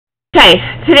Okay,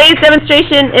 today's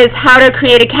demonstration is how to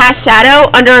create a cast shadow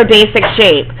under a basic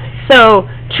shape. So,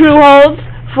 true holds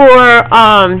for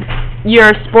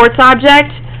your sports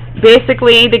object.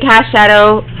 Basically, the cast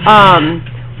shadow,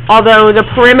 although the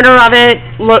perimeter of it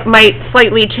might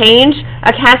slightly change,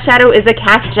 a cast shadow is a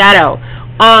cast shadow.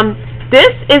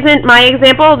 This isn't my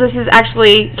example. This is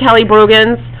actually Kelly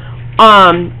Brogan's,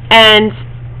 and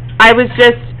I was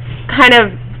just kind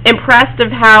of impressed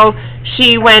of how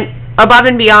she went above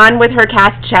and beyond with her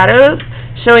cast shadows,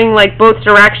 showing like both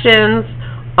directions.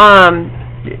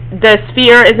 The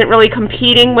sphere isn't really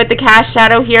competing with the cast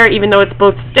shadow here, even though it's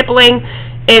both stippling.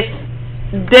 If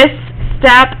this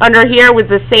step under here was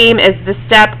the same as the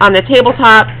step on the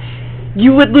tabletop,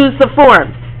 you would lose the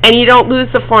form, and you don't lose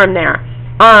the form there.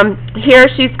 Here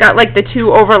she's got like the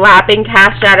two overlapping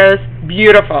cast shadows.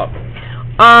 Beautiful.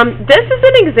 This is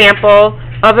an example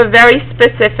of a very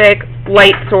specific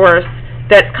light source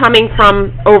that's coming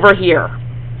from over here,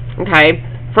 okay,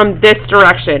 from this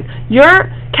direction. Your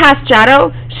cast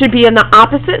shadow should be on the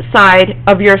opposite side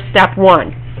of your step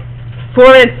one.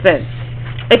 For instance,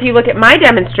 if you look at my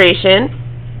demonstration,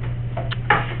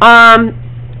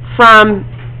 from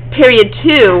period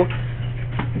 2,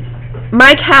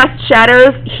 my cast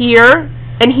shadows here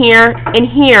and here and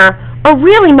here are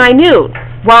really minute.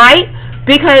 Why?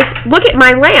 Because look at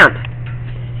my lamp.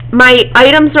 My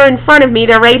items are in front of me,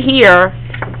 they're right here,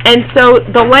 and so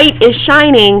the light is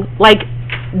shining like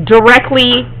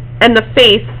directly in the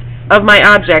face of my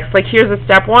objects. Like here's a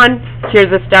step 1,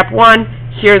 here's a step 1,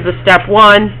 here's a step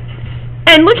 1,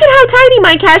 and look at how tiny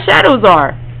my cast shadows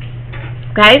are.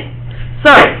 Okay?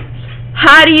 So,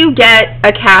 how do you get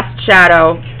a cast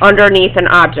shadow underneath an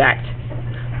object?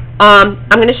 I'm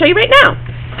going to show you right now.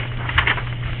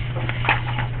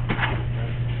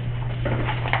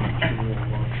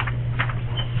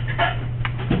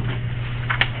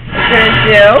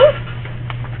 Do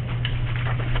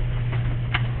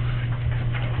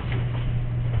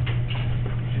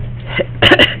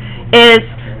is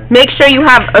make sure you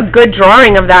have a good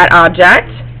drawing of that object.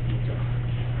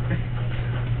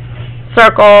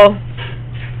 Circle.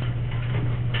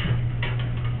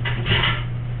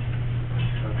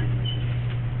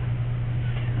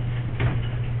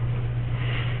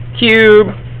 Cube.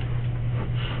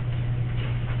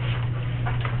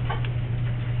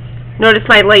 Notice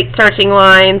my light searching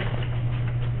lines.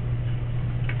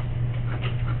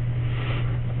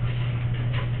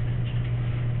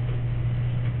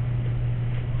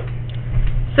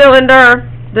 Cylinder.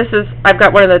 This is, I've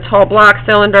got one of the tall block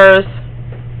cylinders.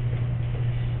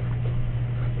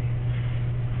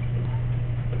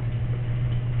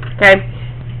 Okay.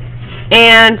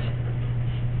 And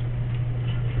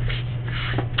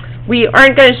we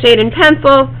aren't going to shade in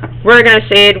pencil. We're going to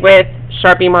shade with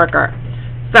Sharpie marker.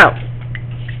 So,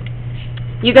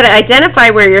 you got to identify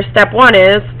where your step 1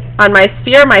 is. On my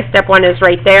sphere, my step 1 is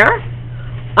right there.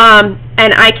 And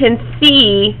I can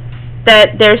see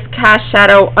that there's cast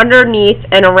shadow underneath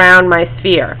and around my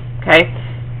sphere. Okay?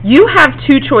 You have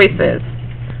two choices.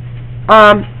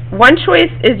 One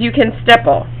choice is you can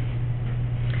stipple.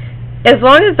 As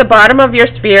long as the bottom of your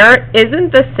sphere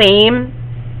isn't the same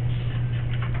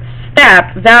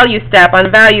step, value step on the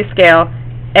value scale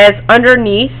as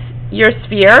underneath your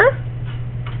sphere,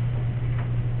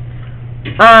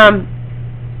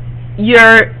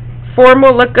 your form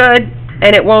will look good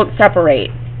and it won't separate.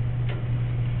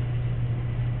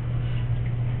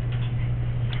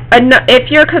 If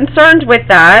you're concerned with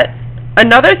that,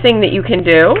 another thing that you can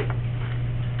do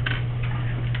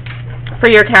for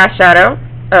your cast shadow,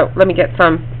 oh, let me get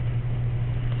some.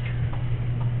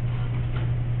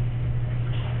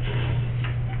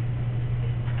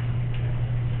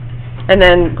 And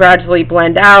then gradually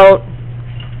blend out.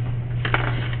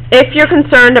 If you're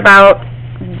concerned about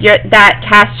that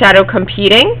cast shadow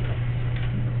competing,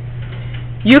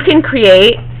 you can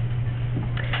create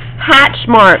hatch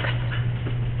marks.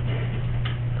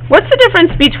 What's the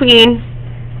difference between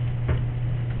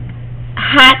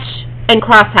hatch and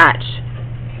crosshatch?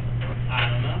 I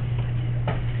don't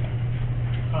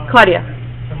know. Claudia.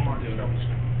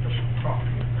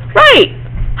 Right.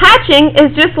 Hatching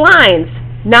is just lines,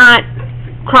 not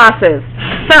crosses.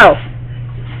 So,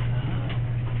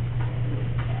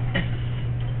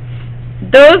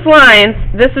 those lines,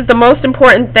 this is the most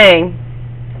important thing,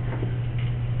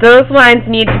 those lines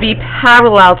need to be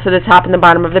parallel to the top and the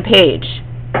bottom of the page.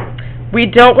 We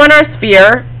don't want our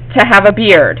sphere to have a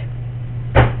beard.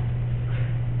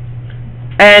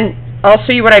 And I'll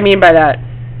show you what I mean by that.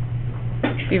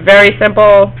 Be very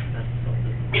simple.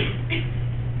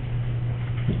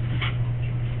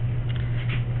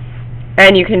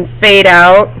 And you can fade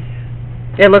out.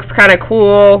 It looks kind of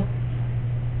cool.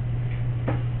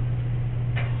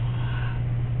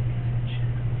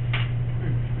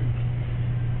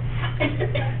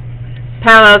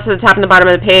 parallel to the top and the bottom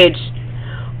of the page.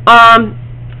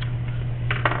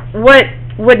 What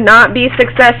would not be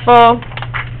successful,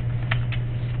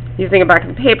 using a back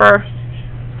of the paper,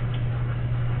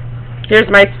 here's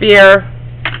my sphere.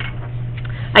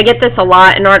 I get this a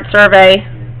lot in art survey.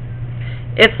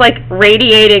 It's like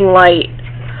radiating light.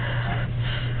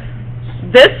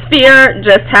 This sphere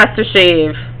just has to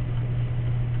shave.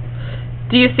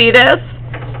 Do you see this?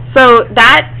 So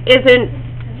that isn't,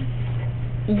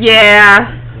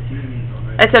 yeah,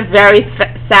 it's a very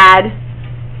sad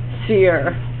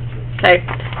sphere. Okay,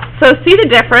 so see the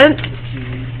difference?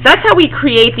 That's how we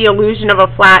create the illusion of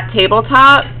a flat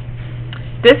tabletop.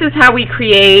 This is how we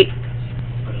create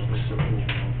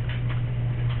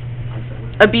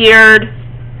a beard,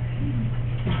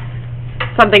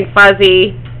 something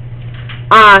fuzzy.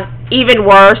 Even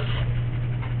worse,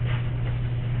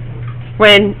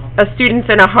 when a student's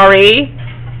in a hurry,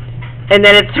 and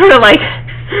then it's sort of like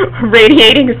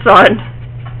radiating sun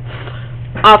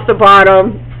off the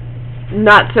bottom.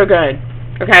 Not so good.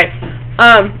 Okay.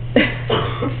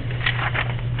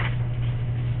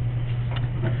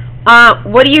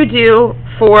 What do you do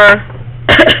for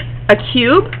a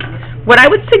cube? What I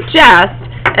would suggest,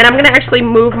 and I'm going to actually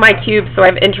move my cube so I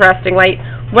have interesting light.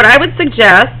 What I would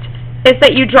suggest is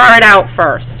that you draw it out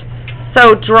first.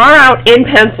 So draw out in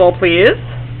pencil, please,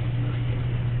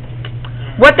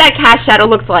 what that cast shadow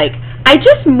looks like. I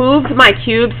just moved my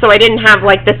cube so I didn't have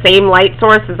like the same light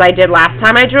source as I did last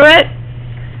time I drew it.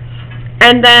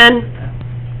 And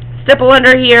then stipple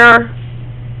under here.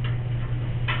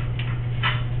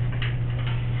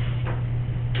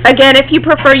 Again, if you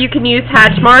prefer, you can use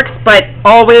hatch marks, but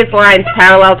always lines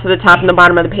parallel to the top and the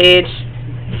bottom of the page.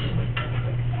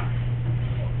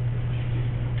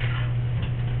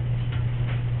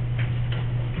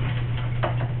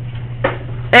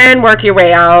 And work your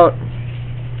way out.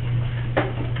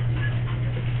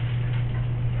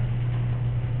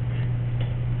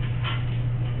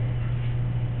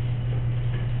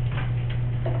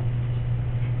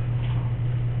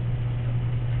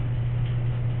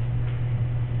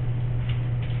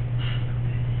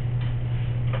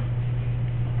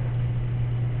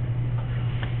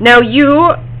 Now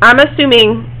I'm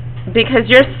assuming, because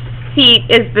your seat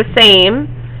is the same,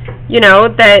 you know,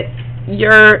 that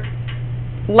your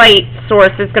light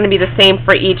source is going to be the same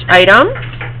for each item.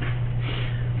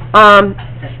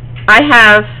 I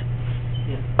have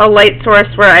a light source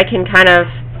where I can kind of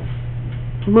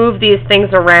move these things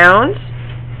around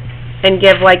and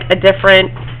give like a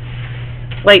different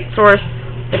light source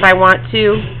if I want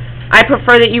to. I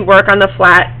prefer that you work on the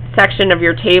flat section of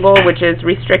your table, which is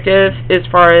restrictive as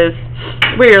far as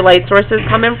where your light source is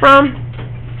coming from.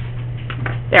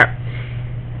 There.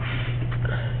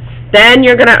 Then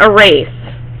you're going to erase.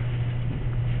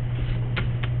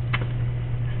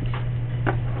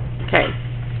 Okay.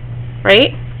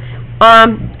 Right?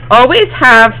 Always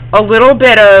have a little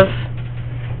bit of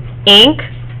ink,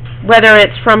 whether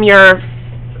it's from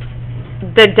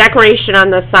the decoration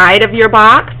on the side of your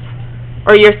box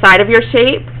or your side of your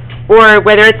shape, or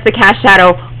whether it's the cast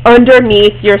shadow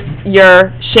underneath your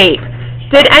shape.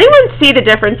 Did anyone see the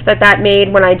difference that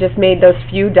made when I just made those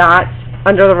few dots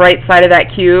under the right side of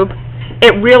that cube?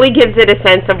 It really gives it a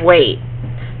sense of weight.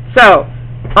 So,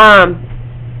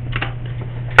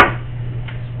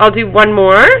 I'll do one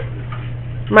more.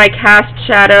 My cast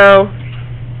shadow.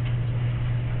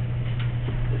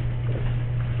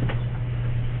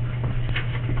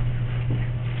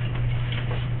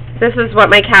 This is what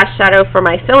my cast shadow for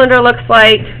my cylinder looks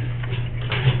like.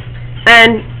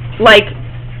 And, like,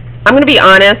 I'm going to be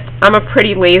honest, I'm a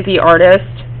pretty lazy artist.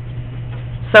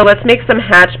 So let's make some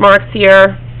hatch marks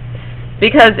here,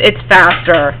 because it's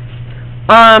faster.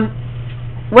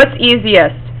 What's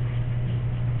easiest?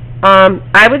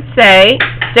 I would say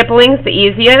stippling's the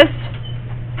easiest.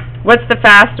 What's the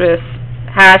fastest?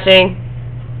 Hashing.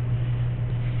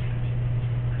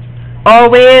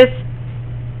 Always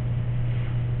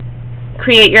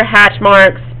create your hatch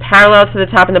marks parallel to the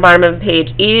top and the bottom of the page,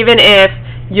 even if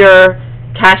your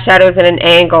cast shadow's at an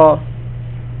angle.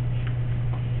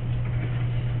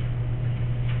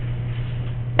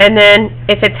 And then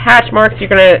if it's hatch marks, you're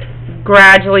going to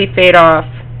gradually fade off.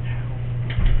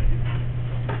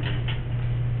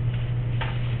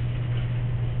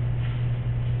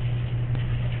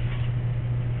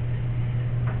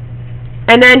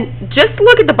 And then just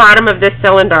look at the bottom of this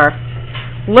cylinder.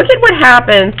 Look at what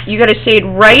happens. You got to shade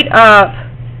right up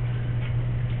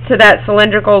to that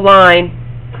cylindrical line,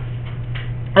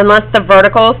 unless the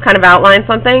verticals kind of outline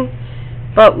something.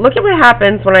 But look at what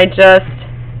happens when I just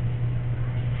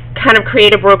kind of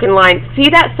create a broken line. See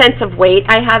that sense of weight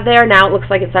I have there? Now it looks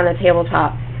like it's on a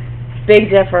tabletop. big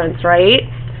difference, right?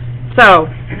 So,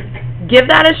 give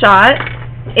that a shot.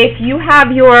 If you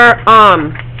have your,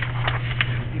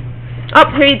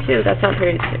 period 2, that's not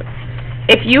period 2.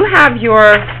 If you have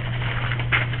your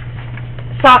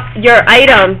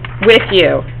item with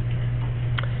you,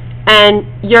 and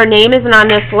your name isn't on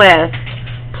this list,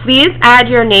 please add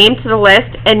your name to the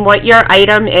list and what your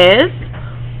item is.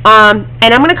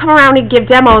 And I'm going to come around and give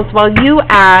demos while you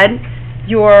add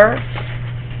your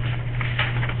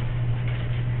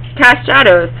cast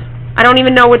shadows. I don't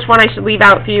even know which one I should leave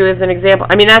out for you as an example.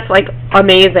 I mean, that's like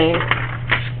amazing.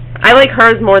 I like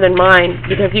hers more than mine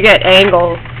because you get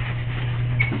angles.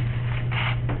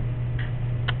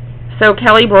 So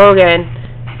Kelly Brogan,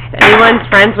 if anyone's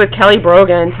friends with Kelly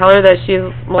Brogan, tell her that she's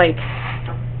like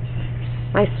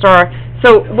my star.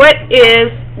 So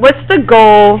what's the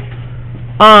goal?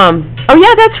 Oh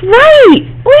yeah, that's right!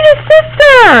 Wait, a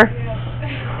sister!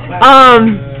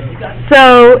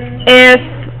 So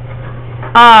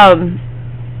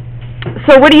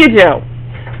so what do?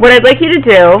 What I'd like you to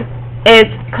do is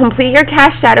complete your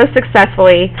cast shadow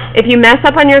successfully. If you mess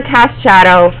up on your cast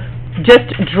shadow,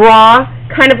 just draw,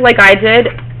 kind of like I did,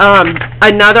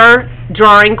 another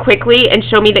drawing quickly and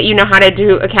show me that you know how to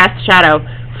do a cast shadow.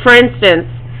 For instance,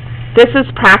 this is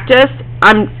practice.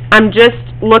 I'm just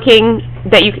looking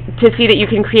to see that you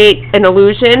can create an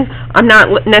illusion. I'm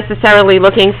not necessarily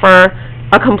looking for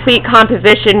a complete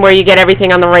composition where you get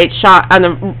everything on the right shot, on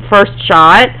the first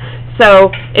shot. So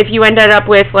if you ended up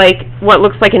with like what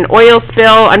looks like an oil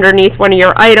spill underneath one of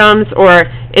your items, or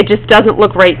it just doesn't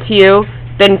look right to you,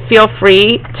 then feel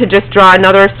free to just draw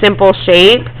another simple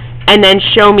shape and then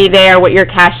show me there what your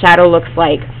cast shadow looks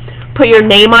like. Put your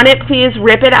name on it, please,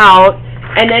 rip it out,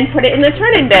 and then put it in the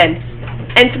turn-in bin.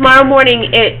 And tomorrow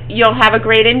morning, you'll have a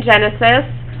grade in Genesis.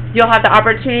 You'll have the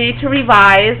opportunity to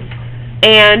revise,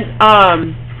 and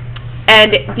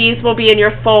these will be in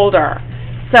your folder.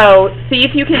 So see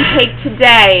if you can take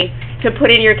today to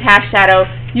put in your cast shadow.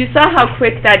 You saw how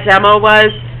quick that demo was.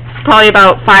 It's probably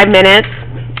about 5 minutes.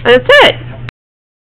 And that's it.